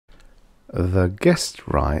The Guest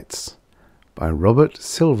Rites by Robert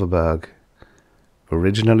Silverberg,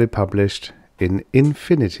 originally published in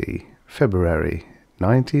Infinity, February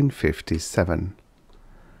 1957.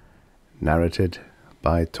 Narrated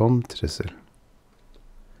by Tom Trussel.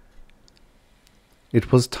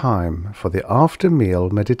 It was time for the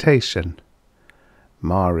after-meal meditation.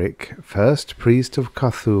 Marik, first priest of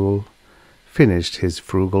Carthule, finished his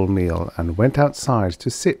frugal meal and went outside to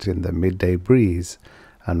sit in the midday breeze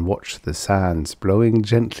and watch the sands blowing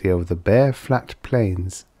gently over the bare flat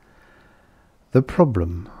plains. The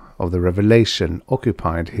problem of the revelation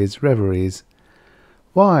occupied his reveries.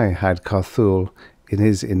 Why had Carthule, in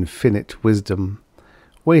his infinite wisdom,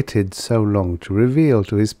 waited so long to reveal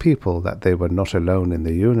to his people that they were not alone in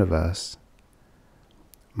the universe?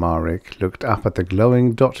 Marik looked up at the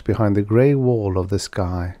glowing dot behind the grey wall of the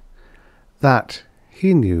sky. That,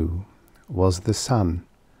 he knew, was the sun.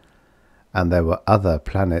 And there were other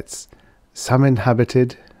planets, some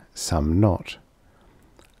inhabited, some not.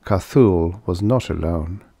 Carthule was not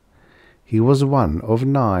alone. He was one of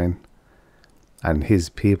 9, and his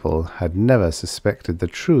people had never suspected the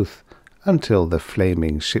truth until the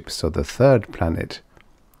flaming ships of the third planet,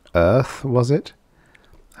 Earth was it,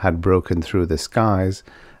 had broken through the skies,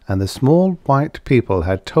 and the small white people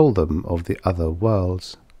had told them of the other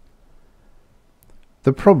worlds.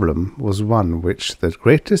 The problem was one which the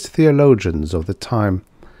greatest theologians of the time,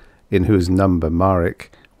 in whose number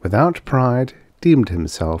Marik, without pride, deemed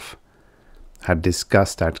himself, had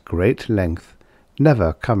discussed at great length,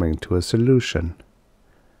 never coming to a solution.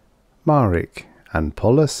 Marik and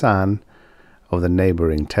Pola San, of the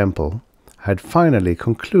neighbouring temple, had finally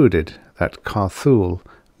concluded that Carthule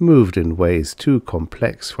moved in ways too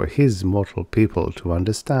complex for his mortal people to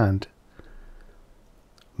understand.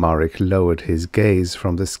 Marik lowered his gaze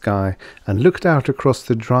from the sky and looked out across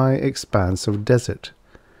the dry expanse of desert.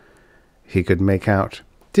 He could make out,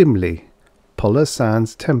 dimly, Pola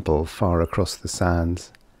San's temple far across the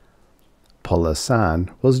sands. Pola San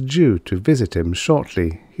was due to visit him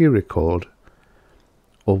shortly, he recalled.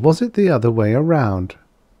 Or was it the other way around?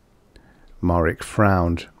 Marik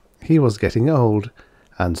frowned. He was getting old,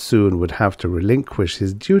 and soon would have to relinquish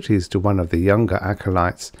his duties to one of the younger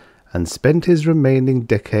acolytes, and spent his remaining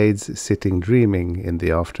decades sitting dreaming in the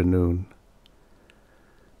afternoon.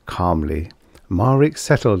 Calmly, Marik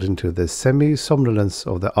settled into the semi-somnolence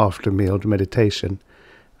of the after-meal meditation,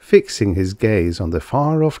 fixing his gaze on the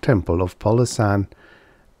far-off temple of Pola San,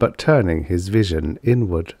 but turning his vision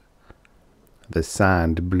inward. The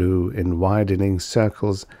sand blew in widening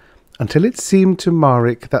circles, until it seemed to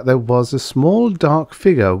Marik that there was a small dark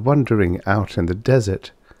figure wandering out in the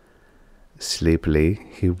desert. Sleepily,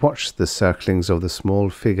 he watched the circlings of the small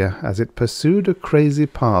figure as it pursued a crazy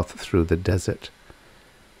path through the desert.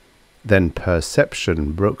 Then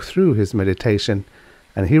perception broke through his meditation,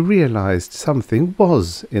 and he realized something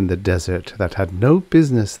was in the desert that had no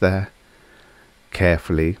business there.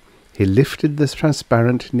 Carefully, he lifted the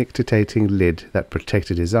transparent nictitating lid that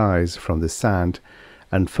protected his eyes from the sand,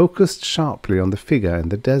 and focused sharply on the figure in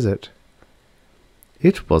the desert.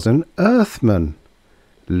 It was an Earthman!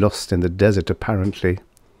 Lost in the desert apparently.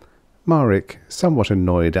 Marik, somewhat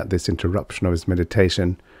annoyed at this interruption of his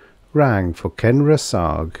meditation, rang for Kenra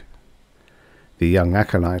Sarg. The young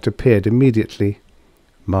acolyte appeared immediately.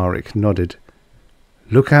 Marik nodded.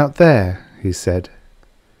 "Look out there," he said.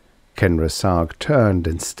 Kenra Sarg turned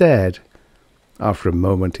and stared. After a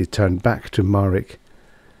moment he turned back to Marik.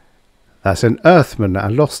 "That's an Earthman I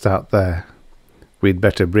lost out there. We'd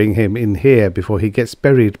better bring him in here before he gets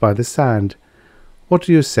buried by the sand. What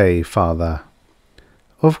do you say, Father?"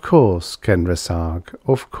 "Of course, Kenra Sarg,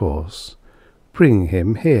 of course. Bring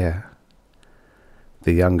him here."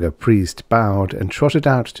 The younger priest bowed and trotted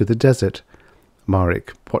out to the desert.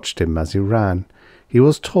 Marik watched him as he ran. He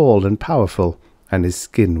was tall and powerful, and his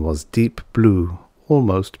skin was deep blue,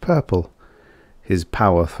 almost purple. His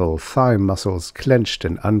powerful thigh muscles clenched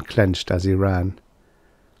and unclenched as he ran.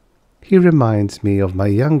 "He reminds me of my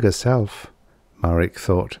younger self," Marik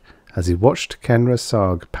thought, as he watched Kenra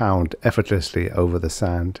Sarg pound effortlessly over the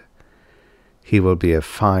sand. "He will be a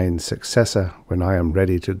fine successor when I am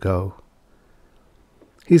ready to go."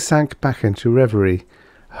 He sank back into reverie,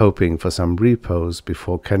 hoping for some repose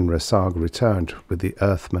before Kenra Sarg returned with the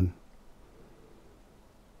Earthman.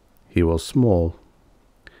 He was small,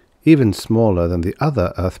 even smaller than the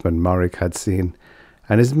other Earthman Marik had seen,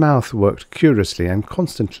 and his mouth worked curiously and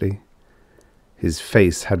constantly. His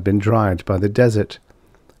face had been dried by the desert.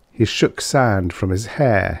 He shook sand from his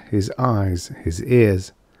hair, his eyes, his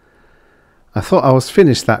ears. "I thought I was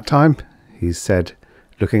finished that time," he said,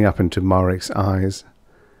 looking up into Marik's eyes.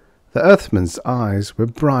 The Earthman's eyes were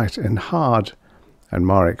bright and hard, and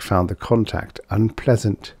Maric found the contact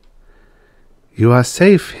unpleasant. "You are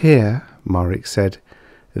safe here," Maric said.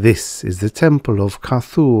 "This is the temple of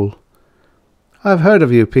Carthule." "I've heard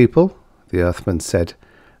of you people," the Earthman said.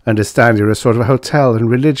 "Understand you're a sort of hotel and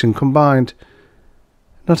religion combined."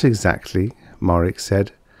 "Not exactly," Maric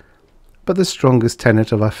said. "But the strongest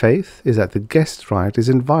tenet of our faith is that the guest right is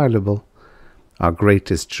inviolable. Our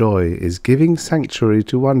greatest joy is giving sanctuary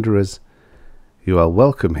to wanderers. You are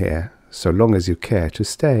welcome here, so long as you care to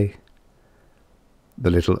stay." The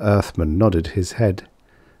little Earthman nodded his head.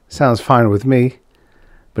 "Sounds fine with me.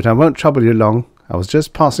 But I won't trouble you long. I was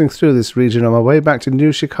just passing through this region on my way back to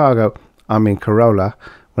New Chicago, Corolla,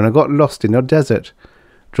 when I got lost in your desert.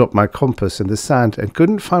 Dropped my compass in the sand and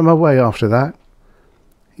couldn't find my way after that."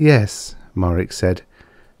 "Yes," Maric said.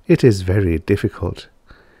 "It is very difficult."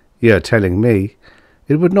 "You're telling me.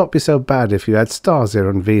 It would not be so bad if you had stars here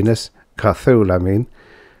on Venus, Carthule, I mean.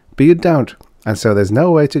 But you don't, and so there's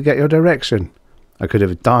no way to get your direction. I could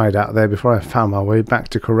have died out there before I found my way back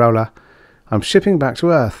to Corolla. I'm shipping back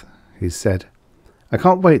to Earth," he said. "I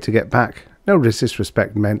can't wait to get back. No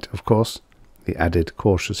disrespect meant, of course," he added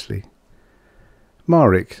cautiously.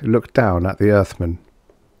 Maric looked down at the Earthman.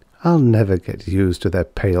 "I'll never get used to their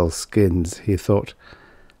pale skins," he thought.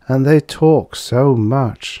 "And they talk so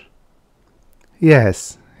much."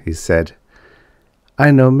 "Yes," he said. "I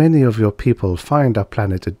know many of your people find our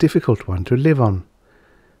planet a difficult one to live on.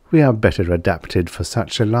 We are better adapted for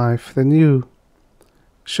such a life than you."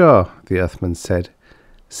 "Sure," the Earthman said.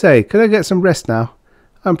 "Say, could I get some rest now?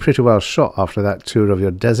 I'm pretty well shot after that tour of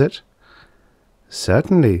your desert."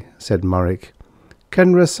 "Certainly," said Maric.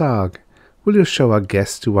 "Rasag, will you show our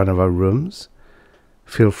guests to one of our rooms?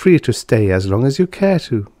 Feel free to stay as long as you care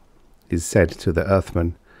to," he said to the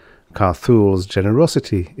Earthman. "Carthule's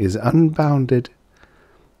generosity is unbounded."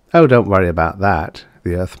 "Oh, don't worry about that,"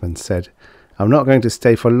 the Earthman said. "I'm not going to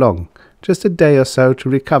stay for long, just a day or so to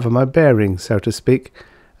recover my bearings, so to speak,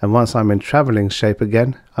 and once I'm in travelling shape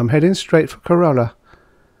again, I'm heading straight for Corolla."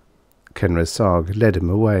 Rasag led him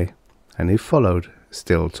away, and he followed,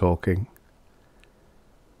 still talking.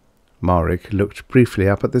 Maric looked briefly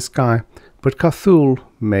up at the sky, but Carthule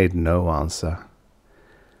made no answer.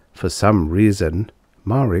 For some reason,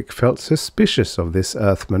 Maric felt suspicious of this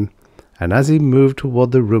Earthman, and as he moved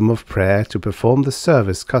toward the room of prayer to perform the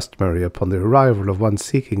service customary upon the arrival of one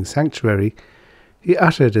seeking sanctuary, he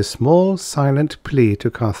uttered a small silent plea to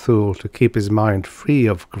Carthule to keep his mind free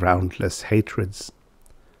of groundless hatreds.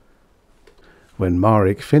 When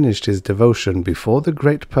Maric finished his devotion before the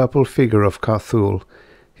great purple figure of Carthule,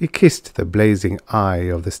 he kissed the blazing eye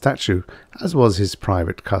of the statue, as was his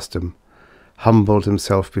private custom, humbled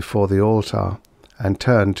himself before the altar, and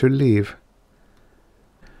turned to leave.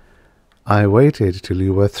 "I waited till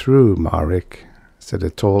you were through, Maric," said a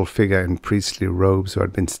tall figure in priestly robes who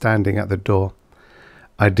had been standing at the door.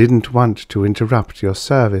 "I didn't want to interrupt your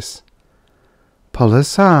service."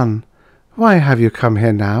 "Paula-san, why have you come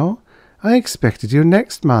here now? I expected you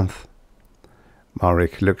next month."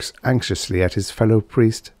 Maric looked anxiously at his fellow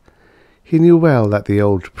priest. He knew well that the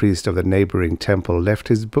old priest of the neighbouring temple left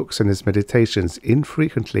his books and his meditations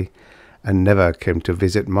infrequently, and never came to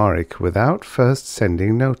visit Maric without first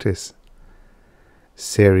sending notice.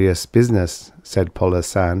 "Serious business," said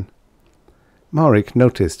Paula-san. Maric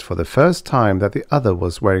noticed for the first time that the other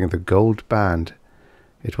was wearing the gold band.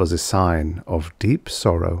 It was a sign of deep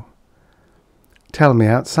sorrow. "Tell me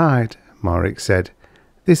outside," Maric said.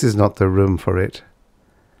 "This is not the room for it."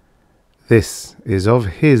 "This is of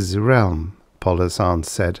his realm," Paula-san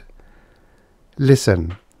said.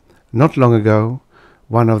 "Listen, not long ago,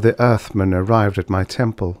 one of the Earthmen arrived at my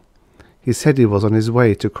temple. He said he was on his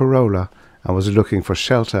way to Corolla and was looking for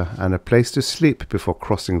shelter and a place to sleep before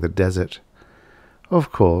crossing the desert.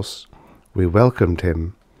 Of course, we welcomed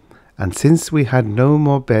him, and since we had no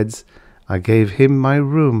more beds, I gave him my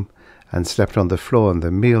room and slept on the floor in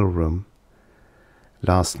the meal room.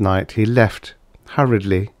 Last night he left,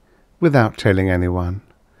 hurriedly, without telling anyone.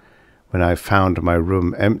 When I found my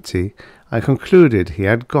room empty, I concluded he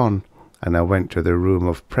had gone, and I went to the room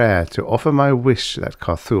of prayer to offer my wish that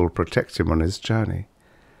Carthule protect him on his journey.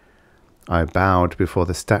 I bowed before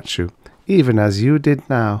the statue, even as you did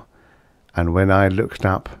now, and when I looked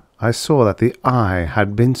up, I saw that the eye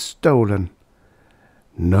had been stolen."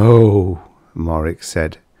 "No," Maric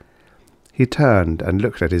said. He turned and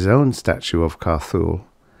looked at his own statue of Carthule.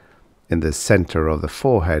 In the centre of the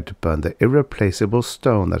forehead burned the irreplaceable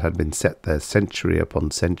stone that had been set there century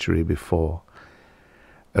upon century before.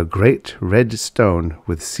 A great red stone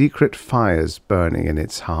with secret fires burning in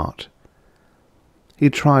its heart. He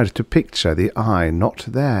tried to picture the eye not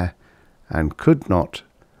there, and could not.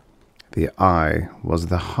 The eye was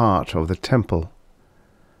the heart of the temple.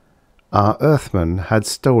 Our Earthman had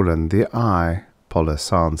stolen the eye,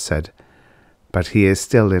 Polosan said, but he is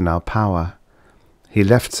still in our power. He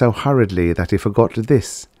left so hurriedly that he forgot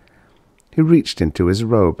this. He reached into his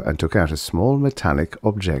robe and took out a small metallic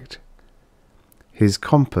object. His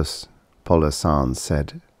compass, Polosan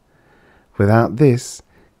said. Without this,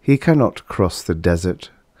 he cannot cross the desert.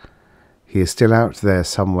 He is still out there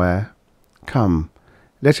somewhere. Come,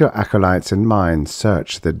 let your acolytes and mine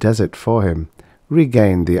search the desert for him,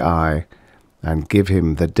 regain the eye, and give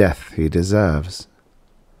him the death he deserves.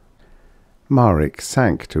 Marik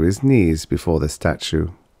sank to his knees before the statue.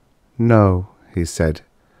 No, he said.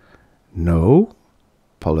 No?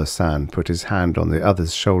 Polosan put his hand on the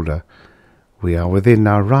other's shoulder. We are within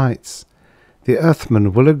our rights. The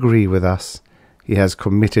Earthman will agree with us. He has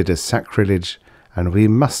committed a sacrilege, and we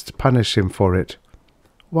must punish him for it.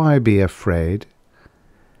 Why be afraid?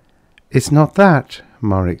 It's not that,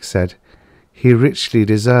 Marik said. He richly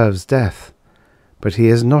deserves death. But he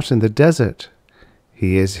is not in the desert.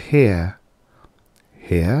 He is here.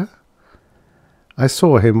 Here? I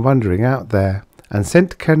saw him wandering out there, and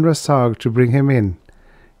sent Kenra Sarg to bring him in.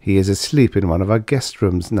 He is asleep in one of our guest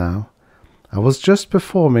rooms now. I was just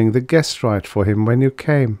performing the guest rite for him when you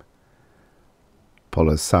came.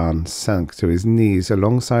 Polosan sank to his knees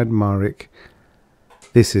alongside Marik.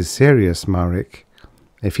 This is serious, Marik.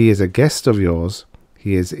 If he is a guest of yours,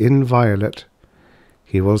 he is inviolate.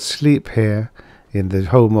 He will sleep here in the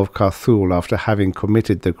home of Carthule after having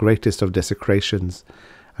committed the greatest of desecrations,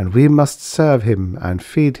 and we must serve him and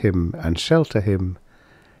feed him and shelter him.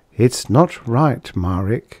 It's not right,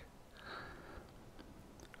 Marik.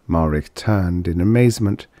 Marik turned in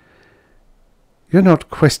amazement. You're not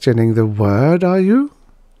questioning the word, are you?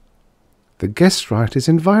 The guest right is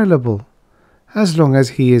inviolable. As long as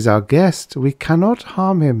he is our guest, we cannot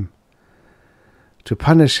harm him. To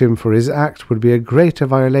punish him for his act would be a greater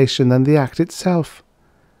violation than the act itself.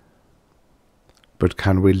 But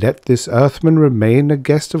can we let this Earthman remain a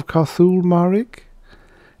guest of Carthule, Marik?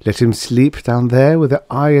 Let him sleep down there with the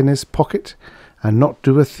eye in his pocket and not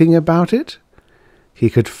do a thing about it? He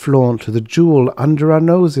could flaunt the jewel under our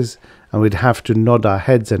noses, and we'd have to nod our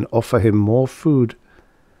heads and offer him more food.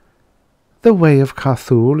 The way of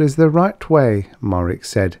Carthule is the right way, Marik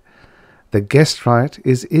said. The guest right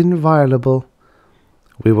is inviolable.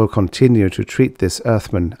 We will continue to treat this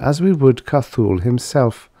Earthman as we would Carthule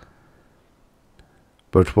himself.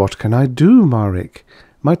 But what can I do, Marik?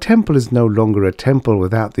 My temple is no longer a temple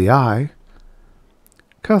without the eye.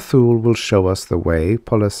 Carthule will show us the way,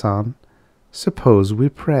 Polosan. Suppose we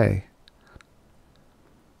pray.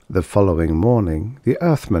 The following morning, the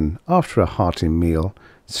Earthman, after a hearty meal,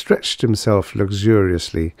 stretched himself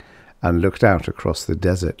luxuriously and looked out across the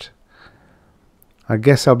desert. I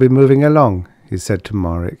guess I'll be moving along, he said to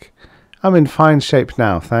Marik. I'm in fine shape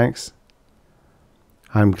now, thanks.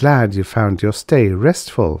 I'm glad you found your stay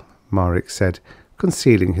restful, Marik said,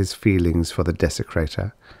 concealing his feelings for the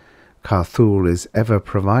desecrator. Carthule is ever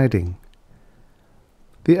providing.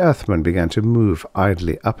 The Earthman began to move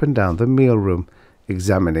idly up and down the mealroom,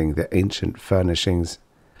 examining the ancient furnishings.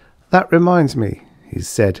 That reminds me, he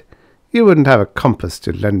said. You wouldn't have a compass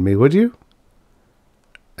to lend me, would you?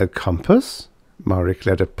 A compass? Marik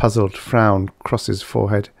let a puzzled frown cross his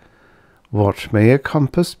forehead. What may a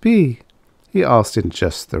compass be? He asked in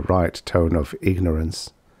just the right tone of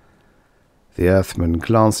ignorance. The Earthman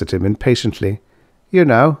glanced at him impatiently. You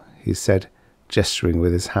know, he said, gesturing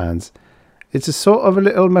with his hands. It's a sort of a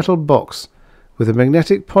little metal box with a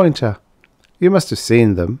magnetic pointer. You must have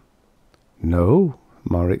seen them. No,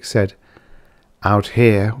 Marik said. Out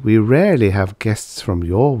here we rarely have guests from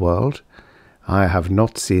your world. I have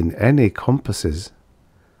not seen any compasses.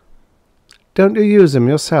 Don't you use them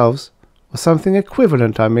yourselves? Or something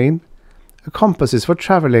equivalent, I mean. A compass is for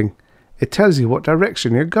travelling. It tells you what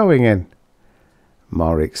direction you're going in.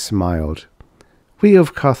 Marik smiled. We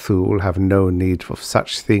of Carthule have no need for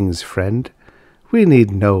such things, friend. We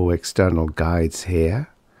need no external guides here.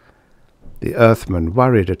 The Earthman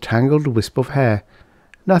worried a tangled wisp of hair.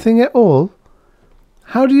 Nothing at all?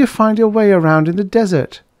 How do you find your way around in the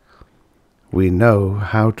desert? We know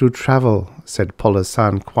how to travel, said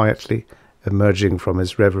Polosan quietly, emerging from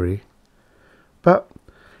his reverie. But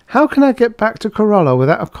how can I get back to Corolla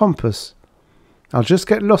without a compass? I'll just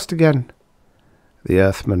get lost again. The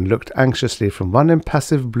Earthman looked anxiously from one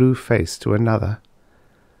impassive blue face to another.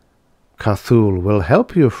 Carthule will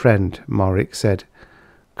help you, friend, Marik said.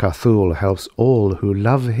 Carthule helps all who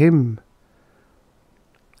love him.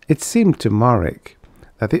 It seemed to Marik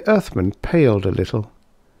that the Earthman paled a little.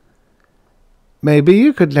 "Maybe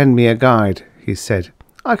you could lend me a guide," he said.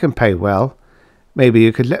 "I can pay well. Maybe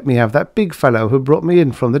you could let me have that big fellow who brought me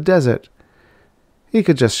in from the desert. He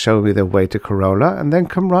could just show me the way to Corolla and then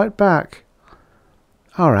come right back."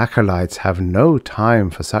 "Our acolytes have no time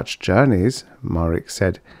for such journeys," Morik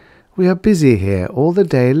said. "We are busy here all the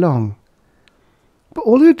day long." "But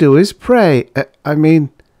all you do is pray.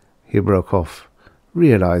 He broke off,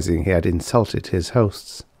 realizing he had insulted his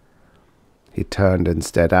hosts. He turned and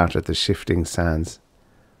stared out at the shifting sands.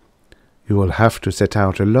 "You will have to set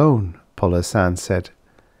out alone," Polosan said.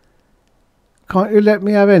 "Can't you let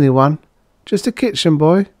me have anyone? Just a kitchen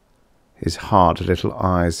boy?" His hard little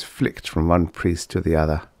eyes flicked from one priest to the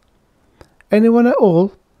other. "Anyone at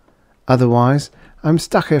all? Otherwise, I'm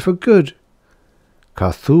stuck here for good."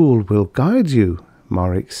 "Carthule will guide you,"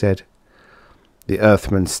 Morik said. The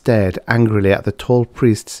Earthman stared angrily at the tall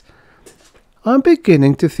priests. "I'm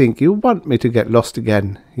beginning to think you want me to get lost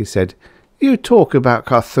again," he said. "You talk about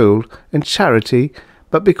Carthule and charity,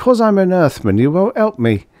 but because I'm an Earthman you won't help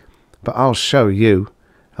me. But I'll show you.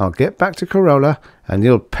 I'll get back to Corolla, and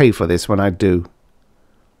you'll pay for this when I do."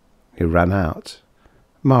 He ran out.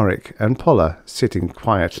 Morik and Polla, sitting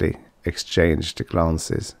quietly, exchanged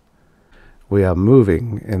glances. "We are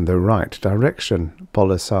moving in the right direction,"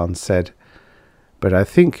 Polosan said. "But I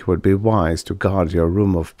think it would be wise to guard your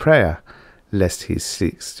room of prayer, lest he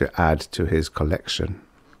seeks to add to his collection."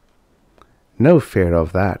 "No fear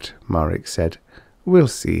of that," Morik said. "We'll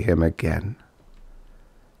see him again."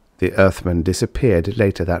 The Earthman disappeared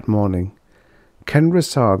later that morning.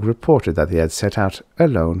 Kenrasag reported that he had set out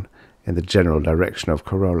alone in the general direction of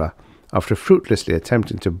Corolla, after fruitlessly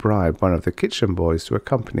attempting to bribe one of the kitchen boys to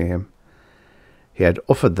accompany him. He had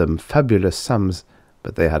offered them fabulous sums,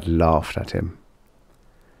 but they had laughed at him.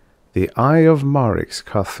 The eye of Morik's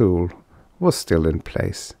Carthule was still in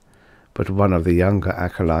place, but one of the younger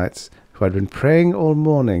acolytes, who had been praying all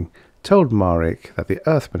morning, told Morik that the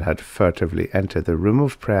Earthman had furtively entered the room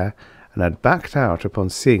of prayer and had backed out upon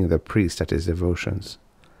seeing the priest at his devotions.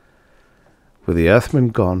 With the Earthman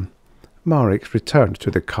gone, Morik returned to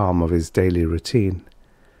the calm of his daily routine.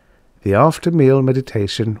 The after-meal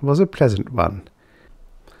meditation was a pleasant one.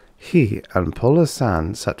 He and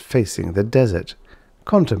Polosan sat facing the desert,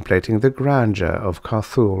 contemplating the grandeur of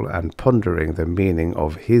Carthule and pondering the meaning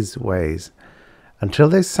of his ways, until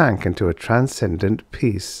they sank into a transcendent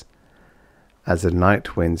peace. As the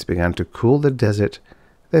night winds began to cool the desert,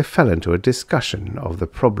 they fell into a discussion of the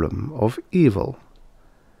problem of evil.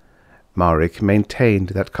 Morik maintained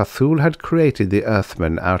that Carthule had created the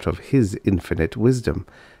Earthman out of his infinite wisdom,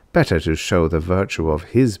 better to show the virtue of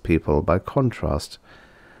his people by contrast,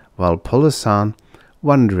 while Polosan,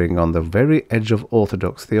 wandering on the very edge of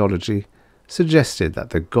orthodox theology, suggested that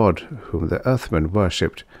the god whom the Earthman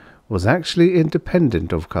worshipped was actually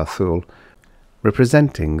independent of Carthule,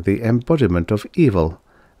 representing the embodiment of evil,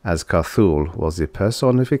 as Carthule was the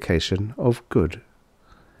personification of good.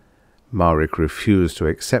 Morik refused to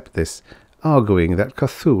accept this, arguing that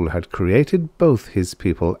Carthule had created both his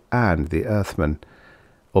people and the Earthman,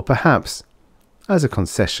 or perhaps, as a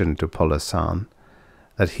concession to Polosan,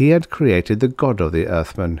 that he had created the god of the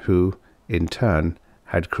Earthman who, in turn,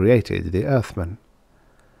 had created the Earthman.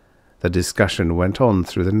 The discussion went on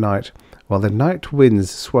through the night, while the night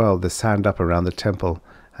winds swirled the sand up around the temple,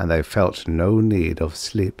 and they felt no need of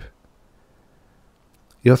sleep.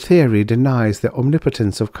 "Your theory denies the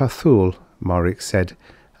omnipotence of Carthule," Morik said,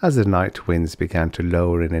 as the night winds began to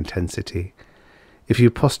lower in intensity. "If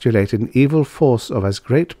you postulate an evil force of as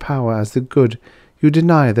great power as the good, you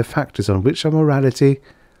deny the factors on which our morality—"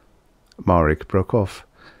 Morik broke off,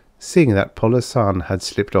 seeing that Polosan had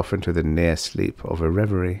slipped off into the near sleep of a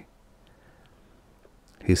reverie.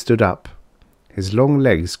 He stood up, his long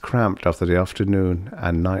legs cramped after the afternoon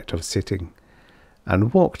and night of sitting,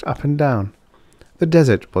 and walked up and down. The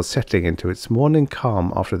desert was settling into its morning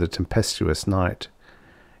calm after the tempestuous night.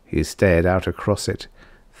 He stared out across it,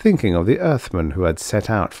 thinking of the Earthman who had set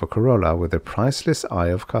out for Corolla with the priceless eye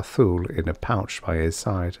of Carthule in a pouch by his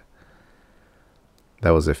side.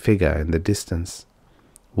 There was a figure in the distance,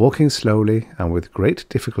 walking slowly and with great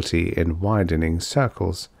difficulty in widening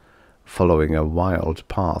circles, following a wild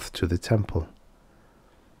path to the temple.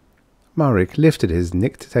 Morik lifted his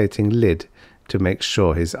nictitating lid to make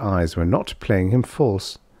sure his eyes were not playing him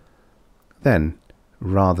false. Then,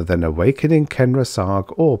 rather than awakening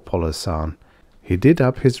Kenrasag or Polosan, he did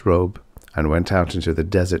up his robe and went out into the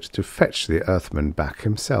desert to fetch the Earthman back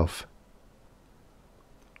himself.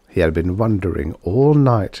 He had been wandering all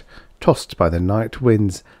night, tossed by the night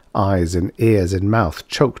winds, eyes and ears and mouth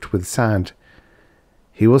choked with sand.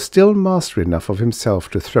 He was still master enough of himself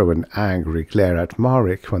to throw an angry glare at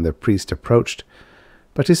Marik when the priest approached,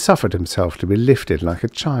 but he suffered himself to be lifted like a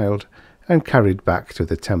child and carried back to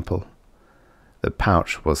the temple. The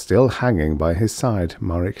pouch was still hanging by his side,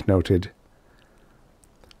 Marik noted.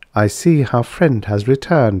 "I see our friend has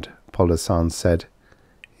returned," Polosan said.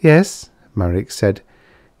 "Yes," Marik said.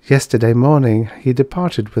 "Yesterday morning he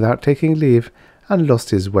departed without taking leave and lost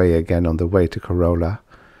his way again on the way to Corolla.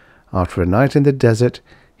 After a night in the desert,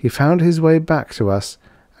 he found his way back to us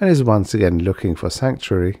and is once again looking for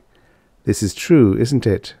sanctuary. This is true, isn't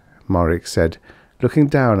it?" Marik said, looking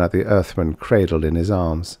down at the Earthman cradled in his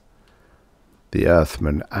arms. The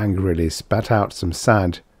Earthman angrily spat out some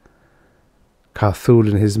sand. "Carthule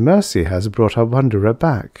in his mercy has brought our wanderer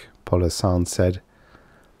back," Polosan said.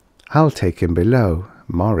 "I'll take him below,"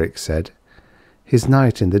 Marik said. "His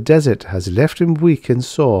night in the desert has left him weak and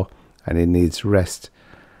sore, and he needs rest.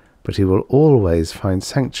 But he will always find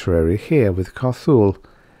sanctuary here with Carthule.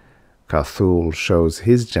 Carthule shows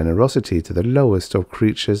his generosity to the lowest of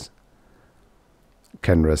creatures."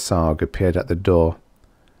 Kenra Sarg appeared at the door.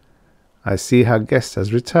 "I see our guest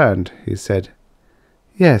has returned," he said.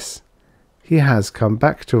 "Yes, he has come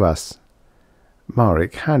back to us."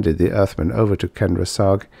 Marik handed the Earthman over to Kenra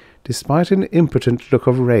Sarg, despite an impotent look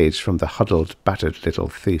of rage from the huddled, battered little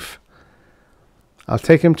thief. "I'll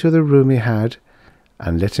take him to the room he had,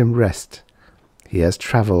 and let him rest. He has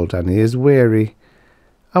travelled, and he is weary.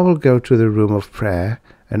 I will go to the room of prayer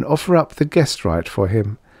and offer up the guest rite for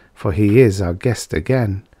him, for he is our guest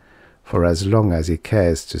again, for as long as he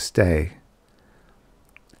cares to stay."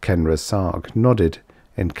 Kenra Sarg nodded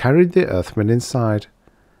and carried the Earthman inside.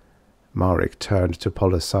 Marik turned to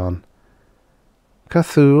Polosan.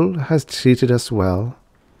 "Carthule has treated us well.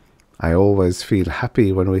 I always feel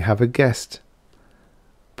happy when we have a guest."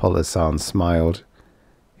 Polosan smiled.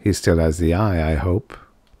 "He still has the eye, I hope."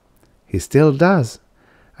 "He still does.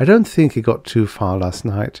 I don't think he got too far last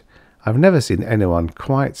night. I've never seen anyone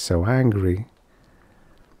quite so angry."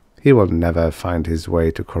 "He will never find his way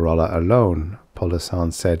to Corolla alone,"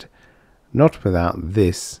 Polosan said. "Not without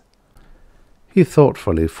this." He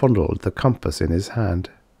thoughtfully fondled the compass in his hand.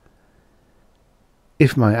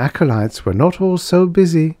 "If my acolytes were not all so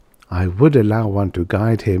busy, I would allow one to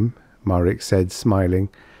guide him," Marik said, smiling.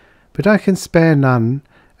 "But I can spare none,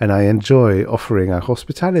 and I enjoy offering our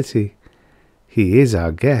hospitality. He is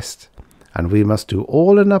our guest, and we must do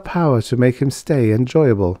all in our power to make him stay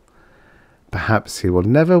enjoyable. Perhaps he will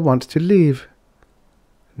never want to leave."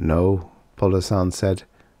 "No," Polosan said,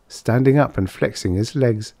 standing up and flexing his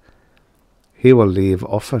legs. "He will leave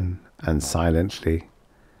often and silently.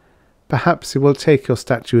 Perhaps he will take your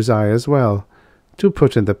statue's eye as well, to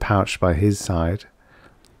put in the pouch by his side.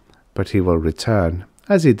 But he will return,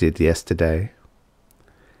 as he did yesterday."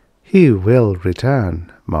 "He will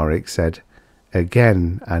return," Marik said,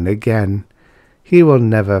 "again and again. He will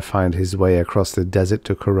never find his way across the desert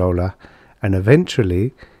to Corolla, and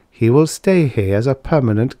eventually he will stay here as a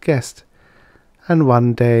permanent guest. And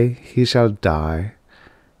one day he shall die,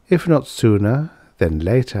 if not sooner, then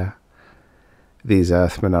later. These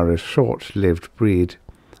Earthmen are a short-lived breed,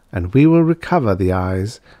 and we will recover the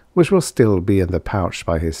eyes, which will still be in the pouch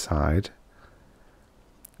by his side."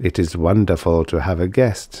 "It is wonderful to have a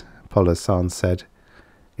guest," Polosan said.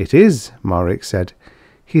 "It is," Marik said.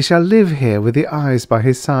 "He shall live here with the eyes by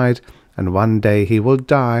his side, and one day he will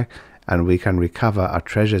die, and we can recover our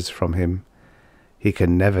treasures from him. He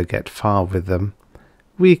can never get far with them.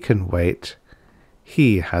 We can wait.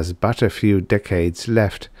 He has but a few decades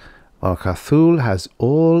left, while Carthule has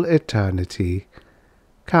all eternity.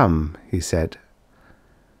 Come," he said.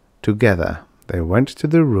 Together they went to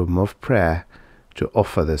the room of prayer to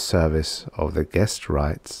offer the service of the guest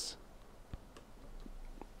rites.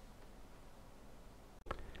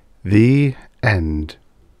 The end.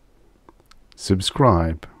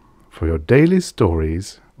 Subscribe for your daily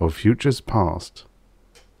stories of futures past.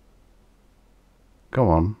 Go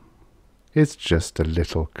on, it's just a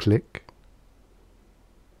little click.